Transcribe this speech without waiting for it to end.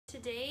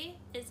Today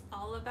is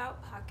all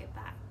about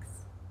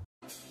Pocketbacs.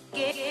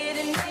 Hey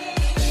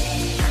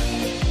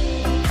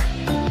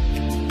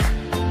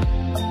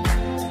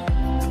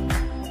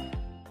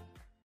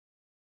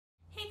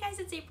guys,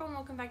 it's April and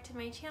welcome back to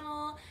my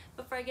channel.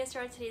 Before I get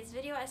started today's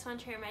video, I just want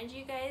to remind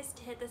you guys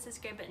to hit the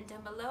subscribe button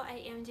down below.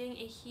 I am doing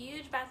a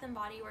huge Bath &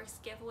 Body Works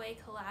giveaway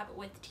collab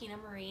with Tina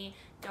Marie.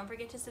 Don't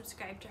forget to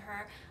subscribe to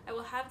her. I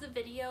will have the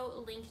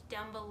video linked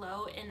down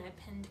below in a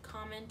pinned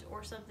comment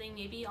or something.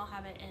 Maybe I'll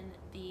have it in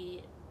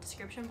the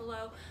description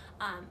below.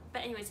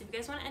 But anyways, if you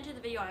guys want to enter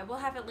the video, I will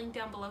have it linked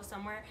down below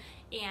somewhere,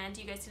 and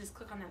you guys can just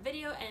click on that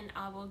video and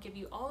I will give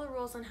you all the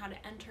rules on how to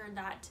enter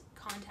that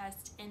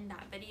contest in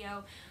that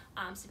video.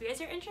 So if you guys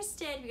are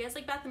interested, if you guys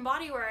like Bath &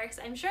 Body Works,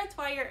 I'm sure that's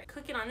why you're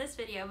clicking on this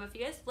video, but if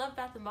you guys love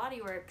Bath &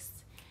 Body Works,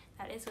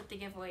 that is what the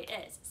giveaway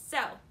is. So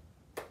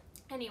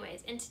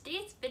anyways, in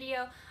today's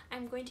video,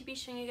 I'm going to be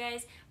showing you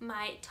guys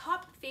my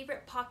top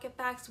favorite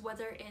Pocketbacs,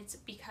 whether it's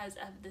because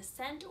of the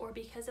scent or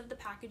because of the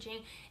packaging.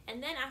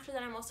 And then after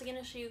that, I'm also going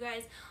to show you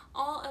guys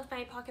all of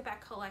my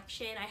Pocketbac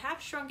collection. I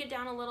have shrunk it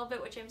down a little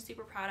bit, which I'm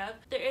super proud of.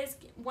 There is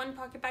one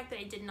Pocketbac that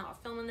I did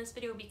not film in this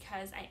video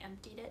because I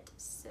emptied it.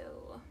 So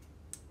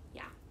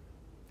yeah,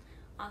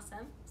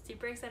 awesome.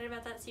 Super excited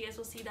about that. So you guys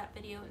will see that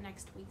video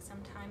next week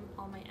sometime,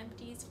 all my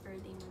empties for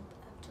the month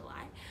of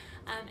July.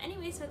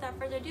 Anyways, without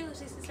further ado,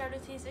 let's just get started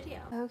with today's video.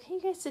 Okay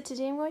guys, so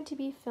today I'm going to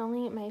be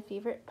filming my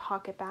favorite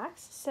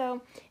Pocketbacs.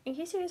 So in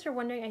case you guys are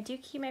wondering, I do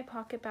keep my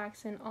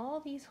Pocketbacs in all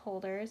these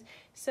holders.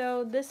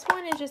 So this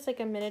one is just like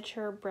a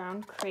miniature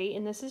brown crate,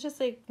 and this is just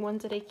like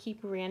ones that I keep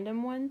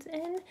random ones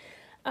in.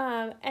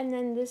 And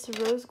then this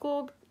rose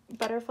gold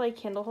butterfly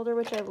candle holder,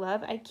 which I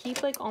love, I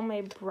keep like all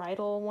my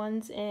bridal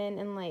ones in,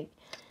 and like,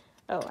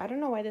 oh, I don't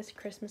know why this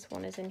Christmas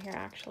one is in here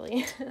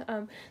actually.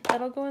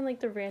 That'll go in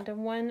like the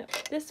random one.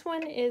 This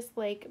one is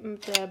like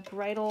the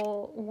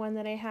bridal one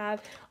that I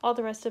have. All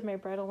the rest of my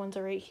bridal ones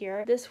are right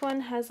here. This one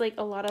has like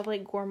a lot of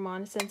like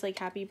gourmand scents, like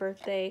happy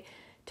birthday,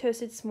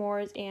 toasted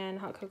s'mores, and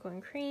hot cocoa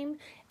and cream.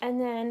 And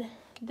then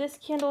this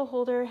candle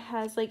holder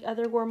has like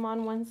other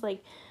gourmand ones,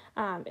 like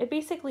it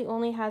basically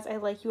only has I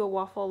Like You a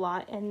Waffle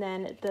Lot, and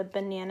then the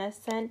banana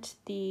scent,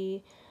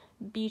 the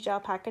beach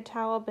alpaca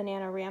towel,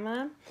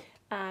 Bananarama.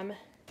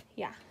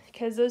 Yeah,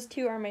 because those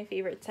two are my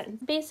favorite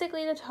scents.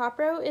 Basically, the top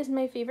row is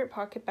my favorite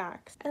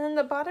Pocketbacs, and then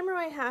the bottom row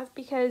I have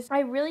because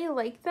I really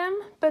like them,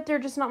 but they're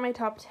just not my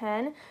top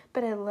 10,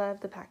 but I love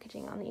the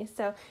packaging on these.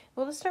 So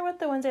we'll just start with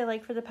the ones I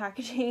like for the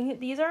packaging.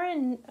 These are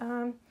in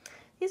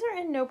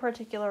no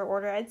particular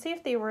order. I'd say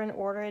if they were in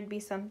order, it'd be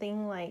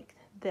something like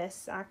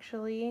this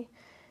actually,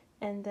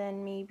 and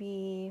then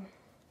maybe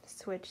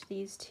switch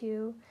these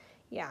two.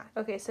 Yeah,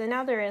 okay, so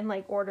now they're in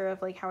like order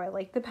of like how I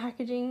like the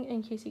packaging,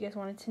 in case you guys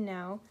wanted to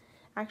know.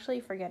 Actually,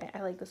 forget it.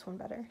 I like this one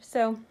better.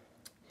 So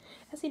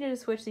I just needed to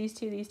switch these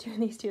two,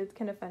 and these two. It's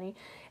kind of funny.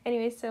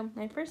 Anyway, so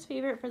my first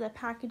favorite for the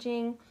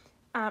packaging.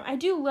 I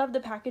do love the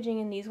packaging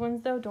in these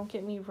ones, though. Don't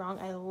get me wrong.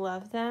 I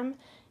love them.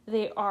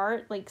 They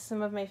are like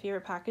some of my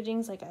favorite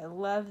packagings. Like, I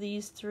love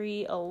these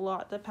three a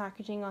lot. The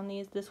packaging on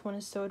these. This one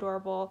is so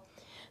adorable.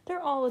 They're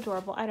all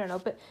adorable. I don't know,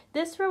 but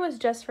this row is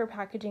just for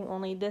packaging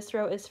only. This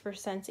row is for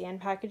scents and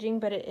packaging,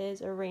 but it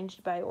is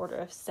arranged by order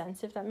of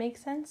scents, if that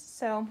makes sense.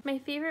 So my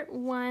favorite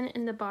one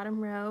in the bottom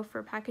row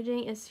for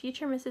packaging is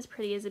Future Mrs.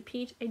 Pretty as a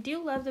Peach. I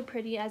do love the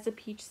Pretty as a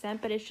Peach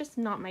scent, but it's just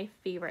not my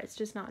favorite. It's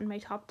just not in my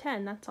top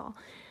 10, that's all.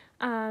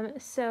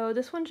 So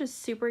this one's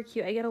just super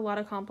cute. I get a lot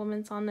of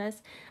compliments on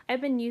this.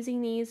 I've been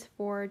using these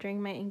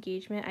during my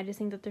engagement. I just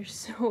think that they're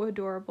so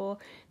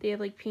adorable. They have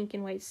like pink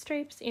and white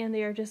stripes, and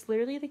they are just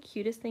literally the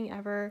cutest thing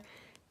ever.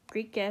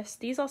 Great gifts.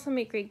 These also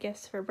make great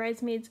gifts for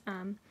bridesmaids.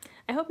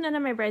 I hope none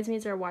of my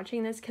bridesmaids are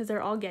watching this because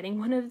they're all getting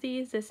one of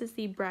these. This is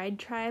the Bride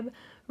Tribe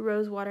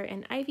Rosewater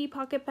and Ivy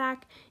Pocketbac.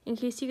 In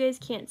case you guys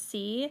can't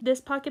see,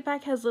 this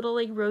Pocketbac has little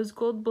like rose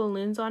gold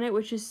balloons on it,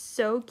 which is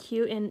so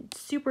cute and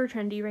super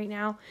trendy right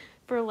now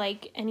for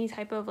like any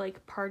type of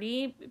like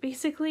party,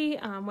 basically,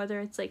 whether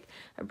it's like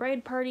a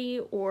bride party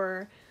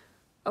or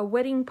a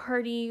wedding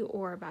party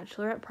or a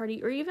bachelorette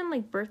party, or even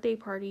like birthday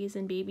parties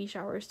and baby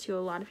showers too. A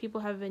lot of people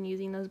have been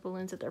using those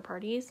balloons at their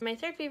parties. My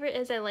third favorite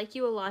is I Like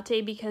You a Latte,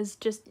 because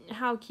just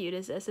how cute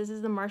is this? This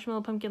is the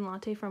marshmallow pumpkin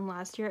latte from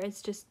last year.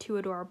 It's just too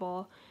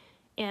adorable,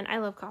 and I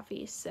love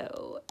coffee,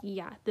 so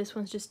yeah, this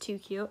one's just too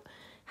cute.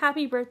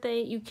 Happy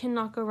Birthday, you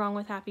cannot go wrong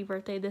with Happy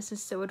Birthday. This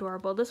is so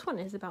adorable. This one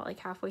is about like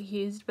halfway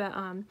used, but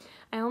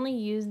I only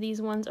use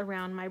these ones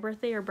around my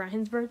birthday or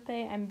Brian's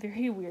birthday. I'm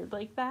very weird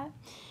like that.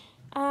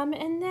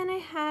 And then I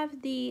have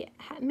the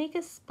Make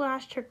a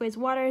Splash Turquoise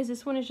Waters.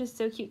 This one is just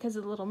so cute because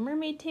of the little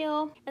mermaid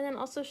tail. And then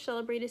also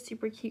Celebrate is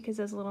super cute because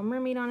there's a little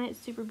mermaid on it.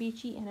 Super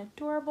beachy and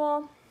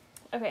adorable.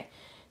 Okay,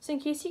 so in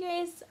case you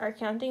guys are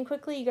counting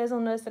quickly, you guys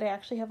will notice that I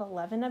actually have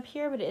 11 up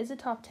here, but it is a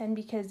top 10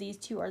 because these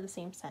two are the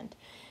same scent.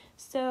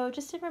 So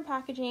just different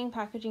packaging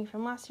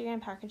from last year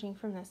and packaging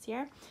from this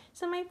year.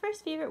 So my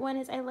first favorite one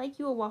is I Like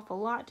You a Waffle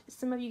Lot.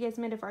 Some of you guys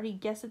might have already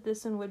guessed that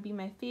this one would be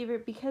my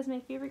favorite because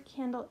my favorite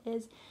candle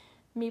is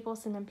maple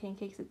cinnamon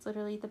pancakes. It's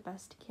literally the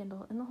best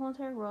candle in the whole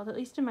entire world, at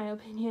least in my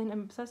opinion.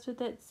 I'm obsessed with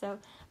it, so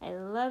I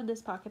love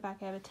this Pocketbac.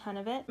 I have a ton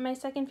of it. My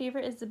second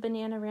favorite is the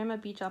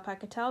Bananarama Beach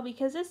Alpacatel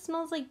because it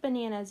smells like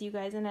bananas, you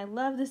guys, and I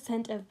love the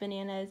scent of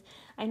bananas.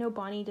 I know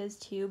Bonnie does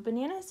too.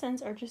 Banana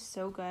scents are just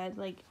so good.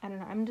 Like, I don't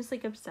know, I'm just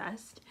like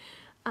obsessed.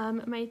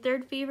 My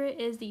third favorite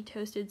is the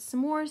Toasted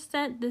S'mores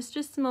scent. This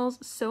just smells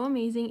so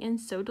amazing and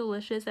so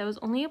delicious. I was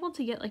only able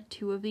to get like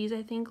 2 of these,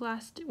 I think,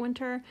 last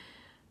winter.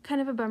 Kind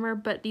of a bummer,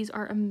 but these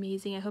are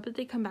amazing. I hope that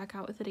they come back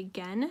out with it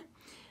again.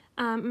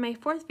 My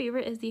fourth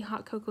favorite is the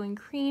Hot Cocoa and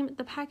Cream.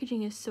 The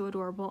packaging is so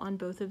adorable on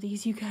both of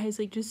these, you guys,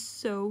 like just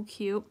so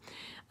cute.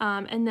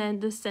 And then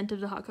the scent of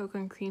the Hot Cocoa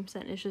and Cream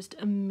scent is just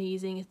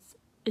amazing.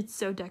 It's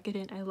so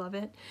decadent. I love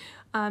it.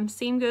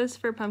 Same goes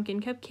for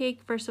Pumpkin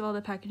Cupcake. First of all,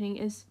 the packaging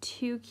is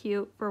too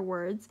cute for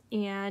words,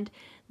 and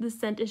the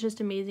scent is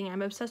just amazing.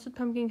 I'm obsessed with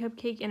Pumpkin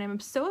Cupcake, and I'm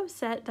so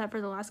upset that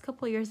for the last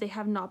couple of years they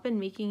have not been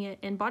making it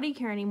in body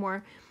care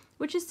anymore,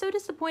 which is so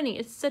disappointing.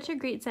 It's such a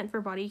great scent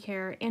for body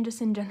care and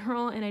just in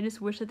general, and I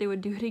just wish that they would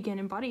do it again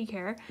in body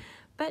care,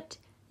 but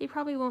they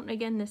probably won't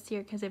again this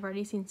year because I've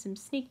already seen some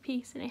sneak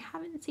peeks and I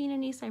haven't seen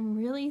any, so I'm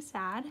really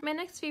sad. My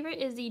next favorite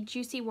is the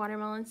Juicy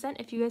Watermelon scent.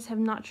 If you guys have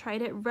not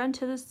tried it, run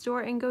to the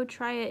store and go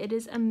try it. It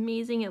is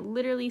amazing. It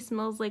literally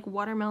smells like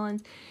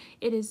watermelons.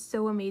 It is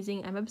so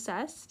amazing. I'm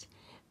obsessed.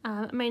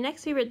 My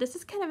next favorite, this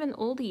is kind of an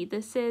oldie.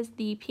 This is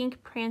the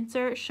Pink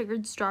Prancer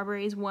Sugared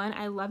Strawberries one.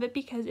 I love it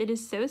because it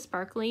is so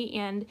sparkly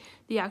and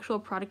the actual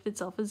product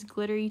itself is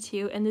glittery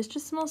too, and this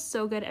just smells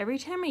so good. Every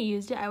time I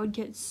used it, I would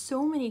get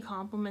so many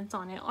compliments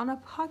on it on a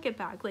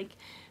Pocketbac. Like,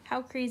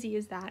 how crazy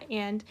is that?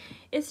 And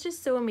it's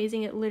just so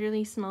amazing. It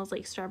literally smells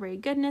like strawberry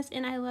goodness,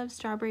 and I love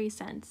strawberry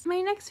scents.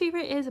 My next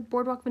favorite is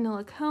Boardwalk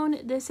Vanilla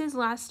Cone. This is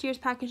last year's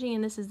packaging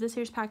and this is this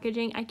year's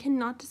packaging. I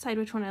cannot decide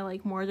which one I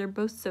like more. They're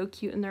both so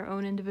cute in their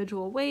own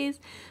individual ways,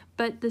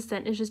 but the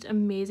scent is just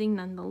amazing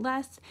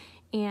nonetheless,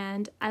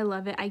 and I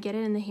love it. I get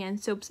it in the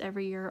hand soaps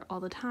every year all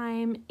the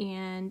time,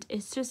 and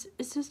it's just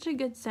a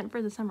good scent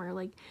for the summer.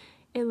 Like,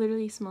 it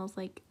literally smells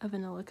like a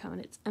vanilla cone.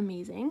 It's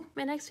amazing.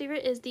 My next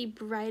favorite is the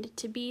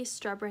Bride-to-Be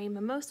Strawberry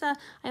Mimosa.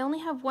 I only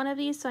have one of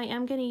these, so I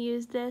am going to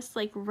use this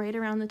like right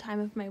around the time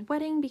of my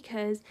wedding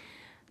because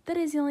that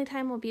is the only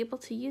time I'll be able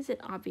to use it,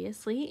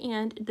 obviously.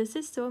 And this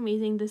is so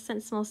amazing. This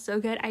scent smells so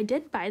good. I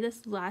did buy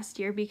this last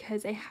year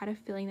because I had a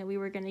feeling that we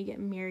were going to get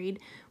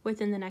married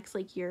within the next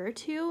like year or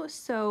two.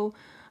 So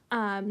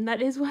that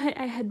is why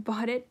I had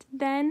bought it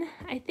then.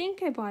 I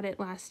think I bought it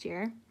last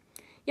year.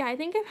 Yeah, I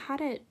think I've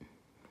had it.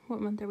 What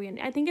month are we in?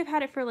 I think I've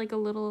had it for like a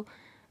little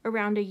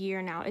around a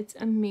year now. It's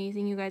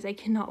amazing, you guys. I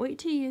cannot wait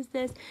to use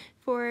this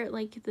for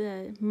like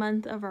the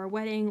month of our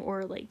wedding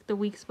or like the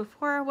weeks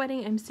before our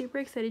wedding. I'm super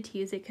excited to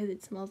use it because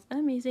it smells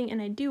amazing,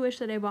 and I do wish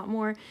that I bought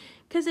more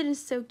because it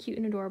is so cute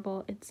and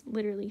adorable. It's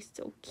literally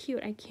so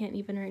cute. I can't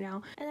even right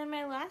now. And then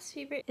my last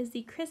favorite is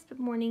the Crisp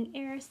Morning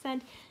Air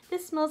scent.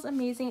 This smells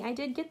amazing. I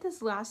did get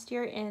this last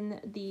year in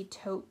the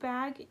tote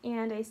bag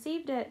and I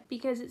saved it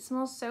because it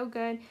smells so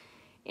good.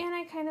 And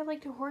I kind of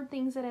like to hoard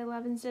things that I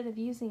love instead of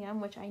using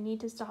them, which I need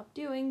to stop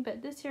doing.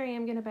 But this year I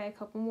am going to buy a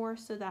couple more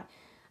so that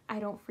I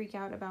don't freak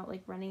out about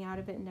like running out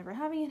of it and never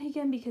having it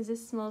again, because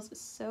this smells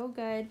so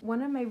good.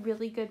 One of my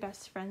really good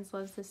best friends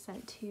loves this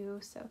scent too,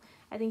 so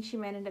I think she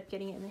might end up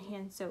getting it in the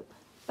hand soap.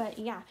 But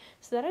yeah,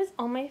 so that is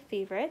all my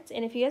favorites,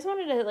 and if you guys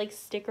wanted to like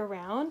stick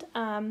around,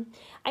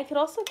 I could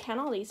also count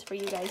all these for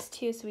you guys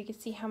too, so we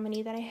could see how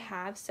many that I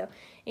have. So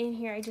in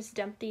here I just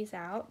dumped these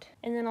out,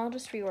 and then I'll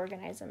just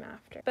reorganize them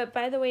after. But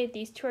by the way,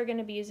 these two are going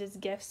to be used as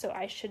gifts, so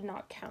I should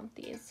not count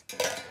these.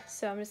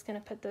 So I'm just going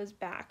to put those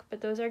back,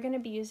 but those are going to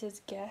be used as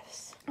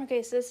gifts.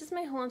 Okay, so this is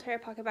my whole entire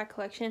Pocketbac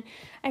collection.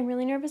 I'm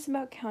really nervous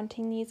about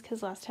counting these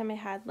because last time I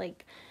had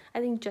like, I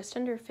think just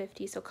under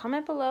 50. So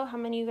comment below how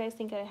many you guys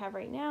think I have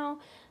right now.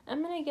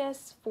 I'm gonna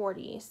guess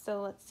 40.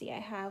 So let's see, I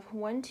have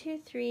 1, 2,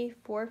 3,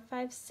 4,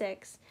 5,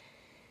 6,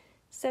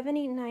 7,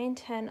 8, 9,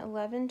 10,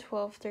 11,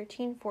 12,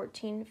 13,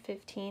 14,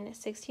 15,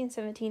 16,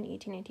 17,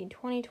 18, 19,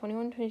 20,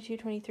 21, 22,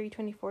 23,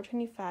 24,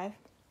 25,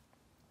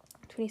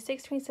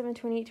 26, 27,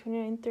 28,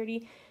 29,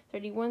 30,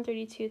 31,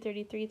 32,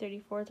 33,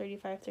 34,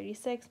 35,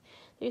 36,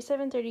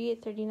 37,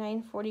 38,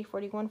 39, 40,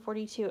 41,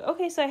 42.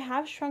 Okay, so I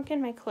have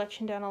shrunken my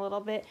collection down a little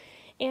bit.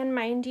 And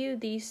mind you,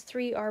 these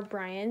 3 are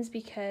Brian's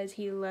because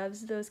he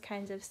loves those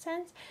kinds of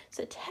scents.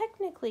 So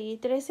technically,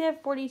 did I say I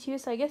have 42?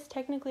 So I guess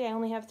technically I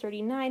only have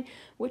 39,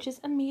 which is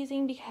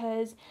amazing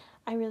because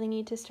I really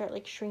need to start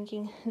like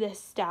shrinking this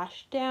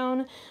stash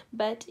down.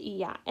 But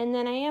yeah, and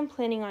then I am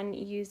planning on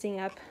using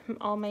up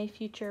all my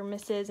future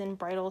misses and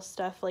bridal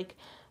stuff like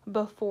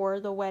before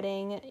the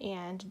wedding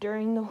and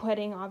during the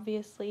wedding,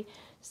 obviously.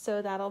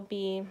 So that'll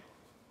be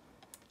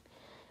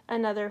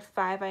another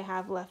 5 I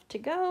have left to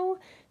go.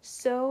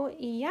 So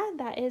yeah,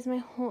 that is my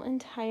whole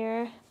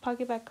entire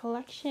Pocketbac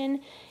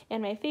collection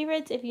and my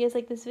favorites. If you guys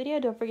like this video,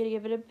 don't forget to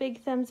give it a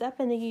big thumbs up,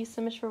 and thank you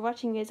so much for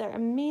watching. You guys are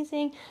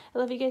amazing. I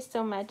love you guys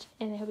so much,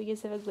 and I hope you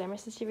guys have a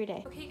glamorous rest of your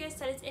day. Okay guys,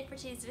 that is it for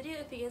today's video.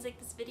 If you guys like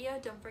this video,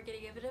 don't forget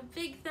to give it a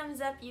big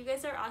thumbs up. You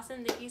guys are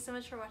awesome. Thank you so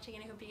much for watching,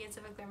 and I hope you guys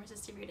have a glamorous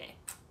rest of your day.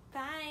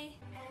 Bye!